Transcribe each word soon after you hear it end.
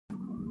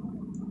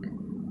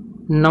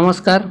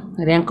नमस्कार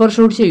ranker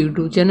source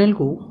YouTube channel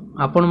को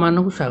आपण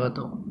मानक स्वागत।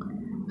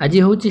 आज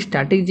हूँ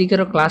स्टैटिक जीके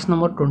क्लास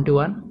नंबर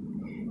 21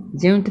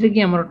 जो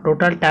कि आम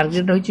टोटाल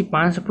टार्गेट रही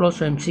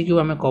 5+ एमसीक्यू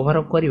आम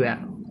कभरअप करवा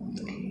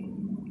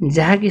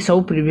जहाँकि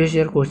सब प्रीवियस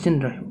ईयर क्वेश्चन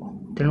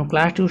तेणु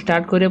क्लास टी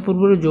स्टार्ट करने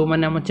पूर्व जो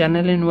मैंने आम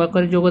चैनल नुआ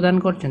कर योगदान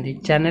कर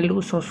चैनल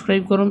को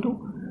सब्सक्राइब करूँ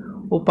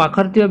और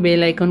पाखर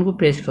बेल आइकन को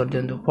प्रेस कर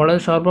दिंतु फल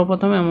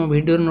सर्वप्रथम आम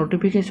वीडियो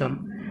नोटिफिकेशन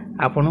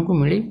आपन को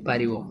मिल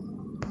पार।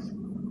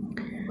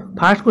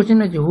 फर्स्ट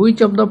क्वेश्चन है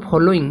which of the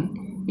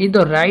following is the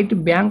right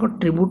bank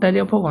tributary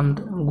of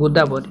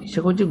Godavari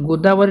से कहूँ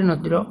गोदावरी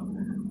नदीर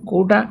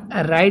कौटा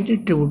राइट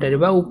ट्रिब्यूटरी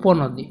बा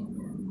उपनदी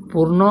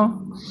पूर्ण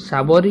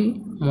साबरी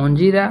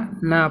मंजीरा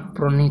ना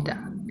प्रणीता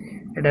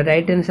एटा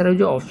राइट आंसर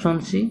हो ऑप्शन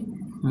सी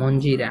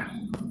मंजीरा।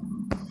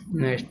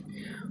 Next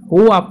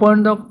who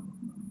appoint the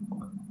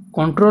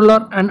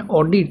controller and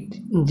audit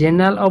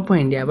general of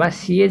India बा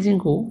सीएजी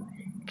को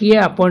किए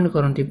अपॉइंट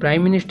करती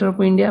prime minister of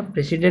India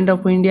president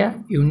of India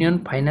union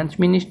finance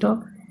minister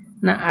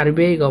ना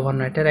आरबीआई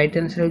गवर्नर एटा राइट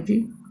आंसर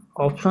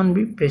हो option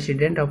B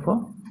president of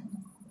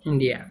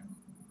India.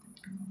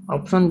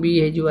 Option B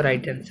है जो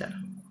right answer.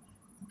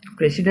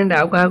 President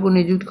आउ क्या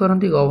नियुक्त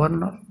करती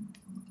गवर्नर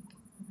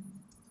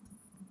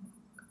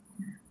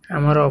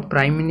आमर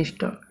prime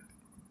minister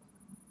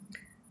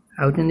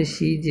आउचंदी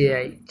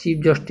CJI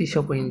chief justice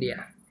of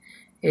India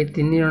ए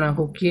तीन जन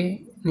को किए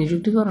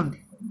नियुक्त करती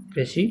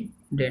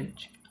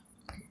president.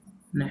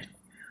 Next,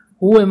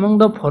 who among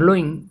the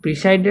following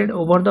presided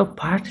over the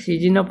first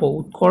season of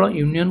Utkal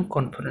union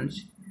conference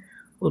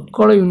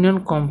Utkal union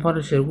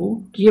conference को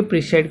किए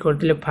प्रिसाइड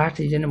करते फर्स्ट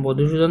सीजन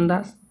मधुसूदन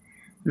दास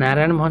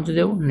नारायण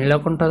भंजदेव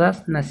नीलकंठ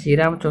दास ना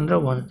श्रीरामचंद्र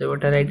भंजदेव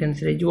एटा राइट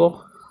आंसर है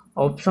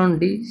option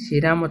D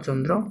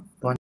Shriramchandra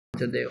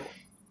Bhanjdeo.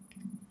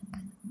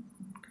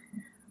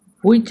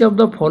 Which of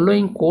the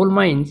following coal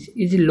mines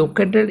is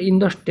located in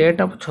the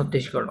state of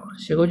Chhattisgarh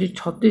से कहूँ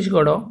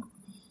Chhattisgarh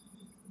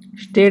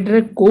state रे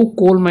को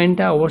coal mine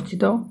टा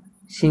अवस्थित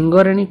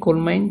सिंगरेणी कोल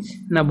माइन्स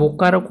ना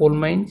बोकारो कोल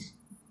माइन्स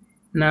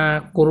ना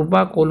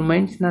कोरबा कोल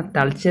माइन्स ना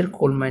तालचेर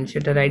कोल माइन्स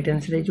एटा राइट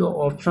आंसर है जो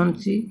option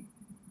C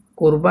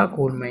Korba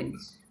coal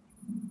mines.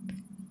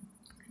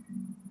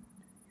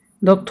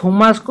 The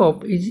Thomas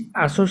cup is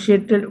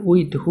associated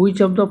with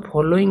which of the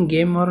following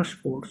game और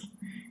स्पोर्ट्स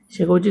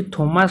से कहूँ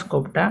थॉमस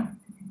कपटा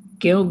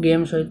क्यों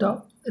गेम सहित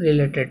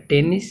रिलेटेड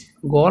टेनिस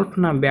गोल्फ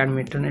ना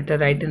बैडमिंटन एटा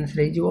राइट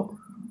आंसर है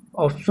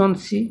option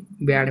C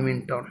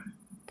badminton.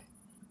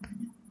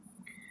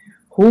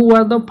 Who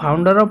are the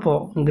founder of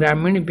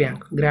ग्रामीण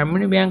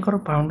bank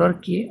founder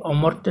किए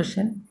Amartya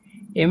Sen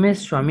M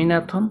S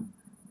Swaminathan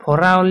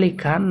फरा अली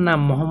खान ना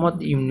मोहम्मद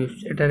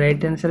यूनुस एटा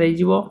राइट आंसर है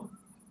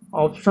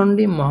option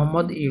D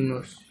Mohammad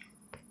Yunus.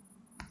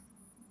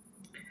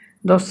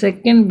 The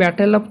second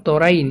battle of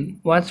तोराइन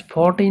was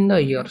fought in the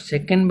year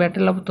second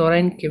battle of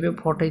तोराइन केबे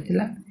fought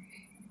होइतिला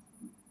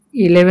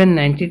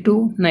 1192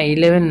 ना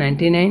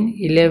 1199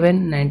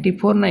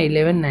 1194 ना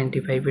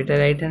 1195 एटा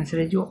right answer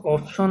है जो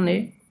option A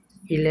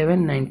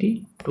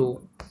 1192।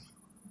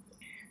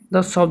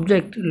 The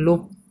subject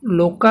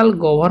local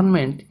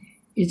government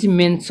is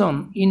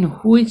mention in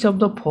which of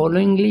the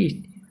following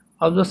list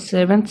of the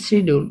 7th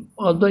schedule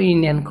of the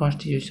Indian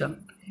constitution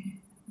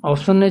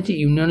option है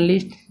union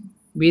list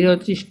B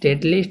रही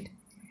state list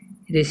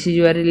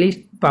रेसिजुआरी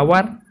list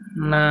power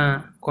ना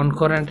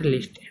concurrent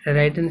list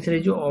right answer है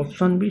जो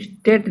option B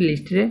state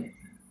list रे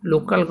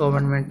local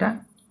government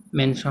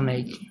mention है।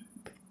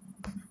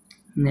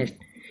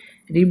 Next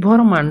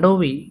river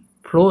Mandovi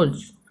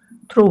flows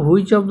through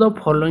which of the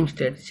following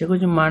state से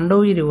कुछ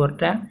मांडोवी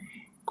रिवरटा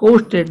को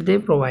स्टेट दे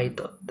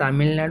प्रवाहित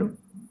तमिलनाडु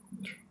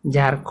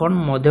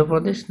झारखंड मध्य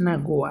प्रदेश ना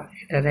गोवा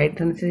एटा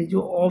राइट आंसर है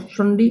जो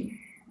option D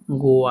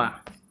Goa.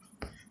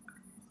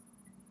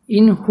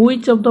 In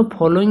which of the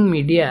following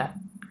media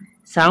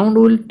sound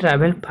will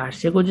travel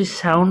fast से कुछ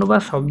साउंड बा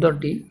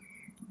शब्दटी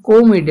को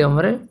मीडियम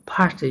रे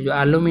फास्ट है जो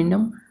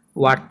एल्युमिनियम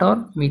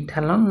वाटर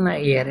मिथानल ना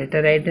एयर एटा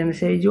राइट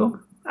आंसर है जो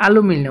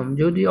एल्युमिनियम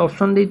जो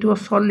ऑप्शन देइतो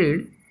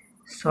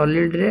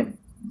सॉलिड रे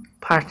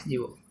फास्ट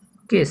जीवो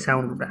के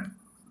साउंड रा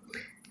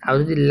आ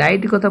जदि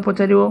लाइट कथा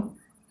पचारिबो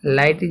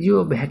लाइट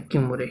जीवो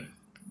वैक्यूम रे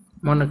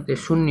मन रखते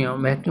शून्य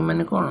वैक्यूम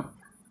माने कोन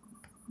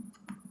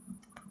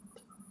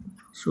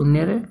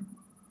शून्य रे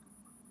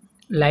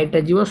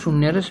लाइट जीवो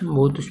शून्य रे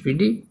बहुत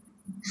स्पीडी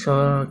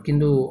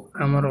किंतु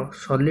आमर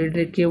सॉलिड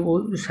रे के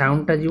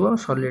साउंड टा जीवो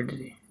सॉलिड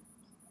रे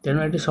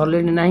तेणु ये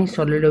सॉलिड नहीं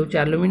सॉलिड हूँ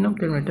एल्युमिनियम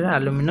तेणु ये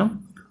एल्युमिनियम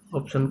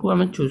ऑप्शन को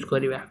आम चूज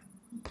करवा।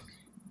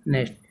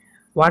 Next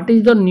what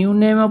is the new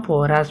name of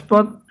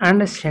Rajpath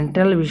and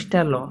central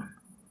Vista lawn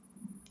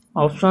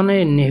option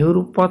A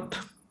Nehru पथ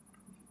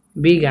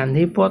बी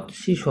गांधी पथ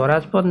सी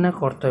स्वराज पथ ना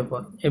कर्तव्य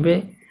पथ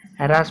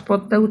एवं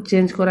राजपथ टाक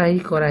चेंज कराई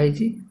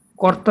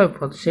कर्तव्य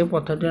पथ से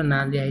पथटीर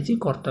ना दिखाई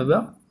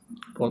कर्तव्य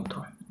पथ।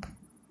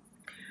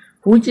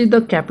 Which is the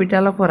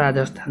capital of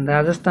Rajasthan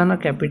Rajasthan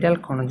capital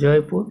कौन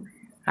जयपुर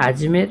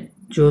अजमेर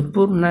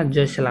जोधपुर ना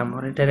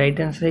जैसलमेर एटा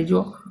राइट आंसर है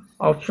जो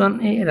option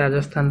A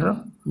Rajasthan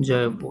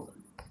Jaipur.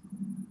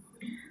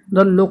 The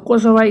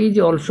Lok Sabha is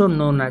also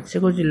known as से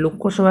कहते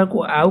लोकसभा को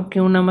आउ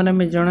क्यों नाम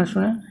में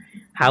जनाशुना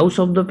house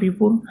of the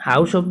people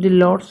house of the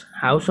Lord's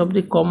house of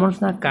the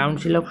Commons ना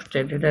council of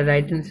state Etah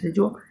right answer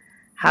जो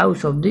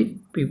house of the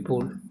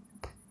people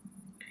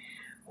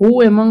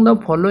who among the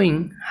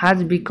following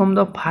has become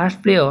the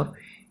first player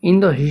in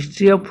the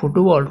history of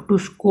football to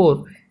score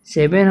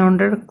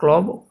 700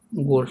 club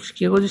goals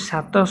किए कहते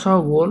 700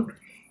 गोल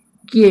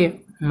किए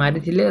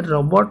मारी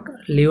Robert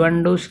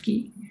लिवांडोस्की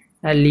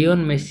ना Lionel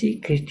Messi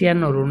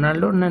Cristiano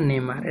Ronaldo ना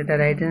Neymar एटा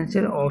right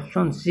answer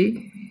option C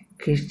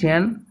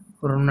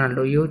Cristiano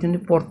Ronaldo ये होचंदी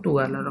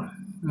पोर्तुगाल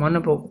मन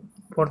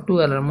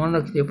पोर्तुगाल मन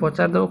रखिए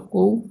पचार दो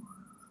को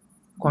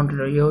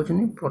कंट्री ये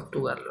होचंदी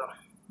पोर्तुगाल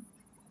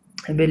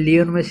एबे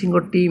लियोन मेसी को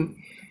टीम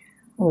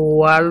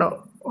वर्ल्ड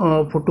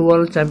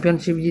फुटबॉल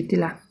चैंपियनशिप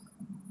जीतिला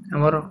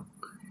हमर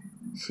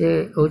से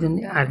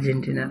होचंदी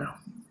अर्जेंटीना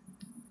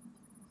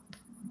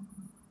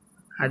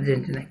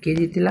के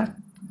जीतिला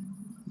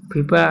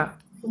फीफा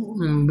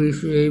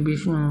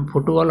विश्व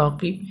football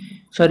hockey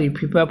sorry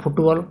FIFA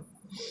football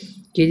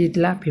के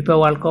जीतला फीफा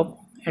वर्ल्ड कप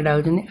एटा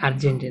होचंदी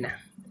अर्जेंटीना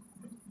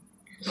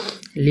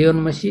लियोन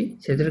मेसी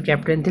से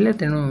कैप्टेन थिले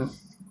तेनु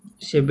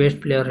से बेस्ट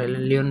प्लेयर है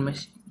Lionel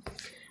Messi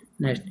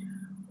next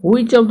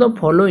which of the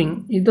following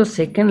is the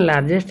second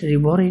largest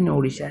river in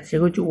Odisha से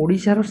कहछ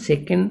Odisha row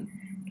second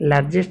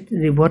largest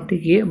river T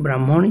किए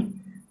ब्राह्मणी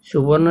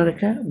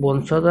सुवर्णरेखा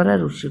वंशधरा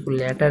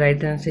ऋषिकुल्या एटा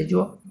right answer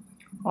जो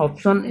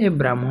option A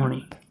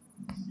Brahmani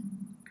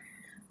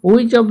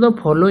Which of the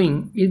following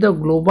is the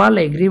global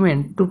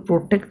agreement to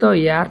protect the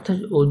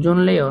Earth's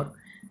ozone layer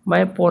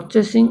by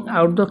purchasing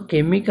out the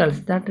chemicals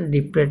that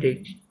deplete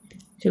it?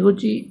 से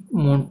कुछ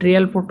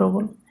Montreal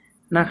protocol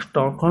ना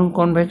Stockholm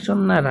convention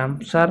ना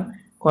Ramsar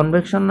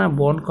convention ना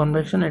बॉन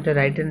convention एटा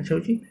right answer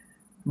होची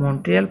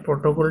Montreal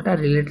protocol टा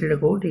related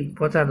कोठी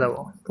पचार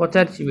दबो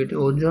पचार CBT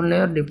ozone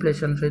layer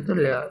depletion सहित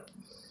लेयर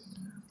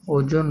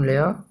ओजोन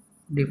लेयर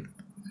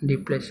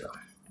डिप्लेशन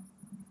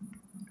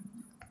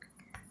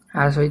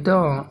आ सहित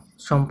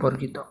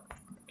संपर्कित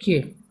किए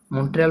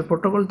मॉन्ट्रियल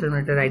प्रोटोकॉल तेणु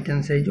एटा राइट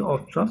आंसर जो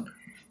option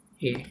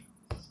A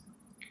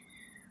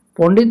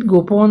Pandit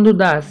Gopabandhu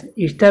Das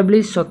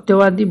establish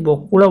सत्यवादी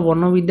बकुड़ा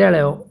वन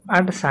विद्यालय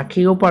आट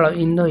साक्षीगोपाल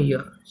इन द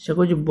ईयर से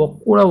कुछ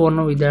बकुड़ा वन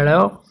विद्यालय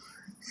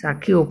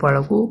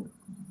साक्षीगोपाल को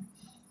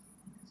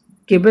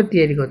केबे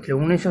तैयारी करथिले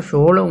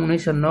 1916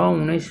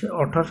 1909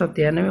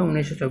 1893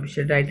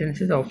 1924 right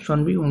answer option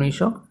B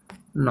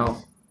 1909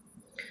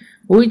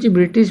 Which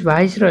British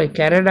Viceroy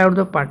carried out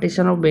the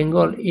partition of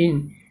Bengal in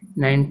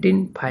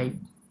 1905?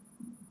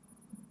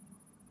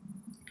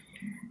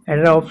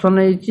 Etah option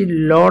है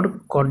Lord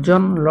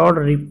Curzon Lord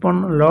Ripon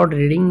Lord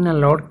reading ना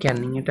लॉर्ड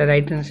कैनिंग एटा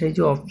राइट आंसर है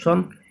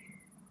ऑप्शन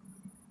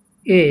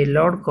ए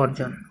लॉर्ड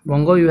कर्जन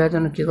बंग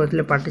विभाजन किए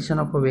करथिले partition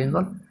of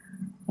Bengal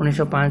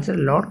 1905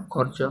 Lord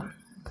Curzon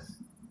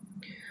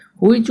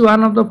Which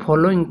one of the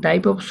following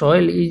type of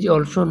soil is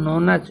also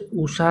known as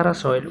उसारा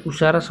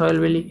soil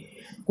बेली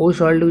कोई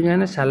soil को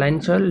जाने saline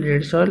soil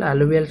red soil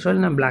alluvial soil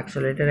ना black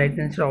soil एटा right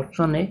answer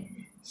option है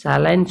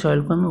saline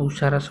soil को हम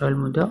उसारा soil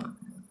Madhya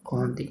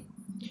कहंती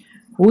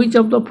which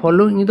of the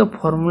following is the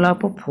formula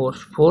for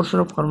force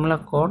row formula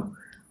cone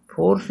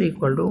force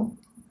equal to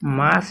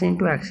mass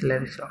into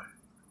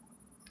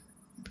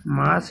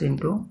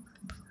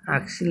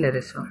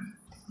acceleration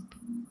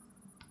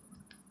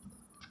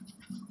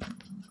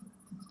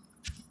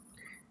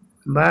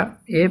बा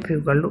F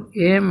equal to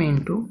m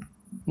into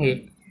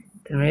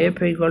a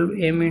F equal to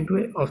m into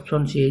a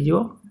option C is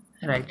your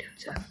right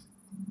answer.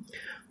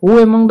 Who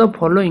among the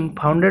following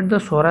founded the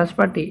Swaraj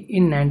Party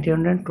in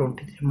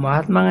 1923?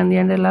 Mahatma Gandhi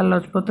and Lal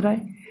Lajpat Rai,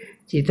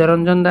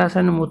 Chittaranjan Das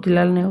and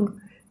Motilal Nehru,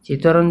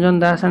 Chittaranjan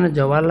Das and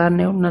Jawaharlal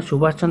Nehru ना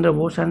Subhash Chandra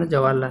Bose and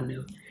Jawaharlal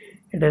Nehru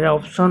एटारे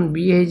option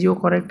B है जो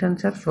correct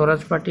answer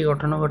Swaraj party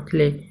गठन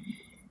करथिले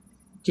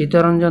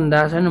Chittaranjan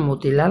Das and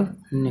Motilal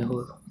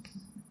Nehru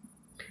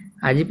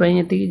आज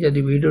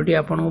जदि वीडियोटी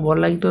आपको भल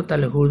लगी तो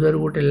हृदय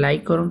गोटे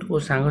लाइक करूँ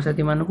और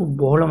सांगसाथी मानक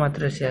बहुल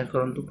मात्रा शेयर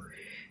करूँ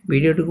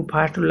वीडियोटी को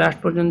फास्ट लास्ट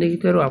पर्यंत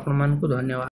देखिथारु आपण मानकु धन्यवाद।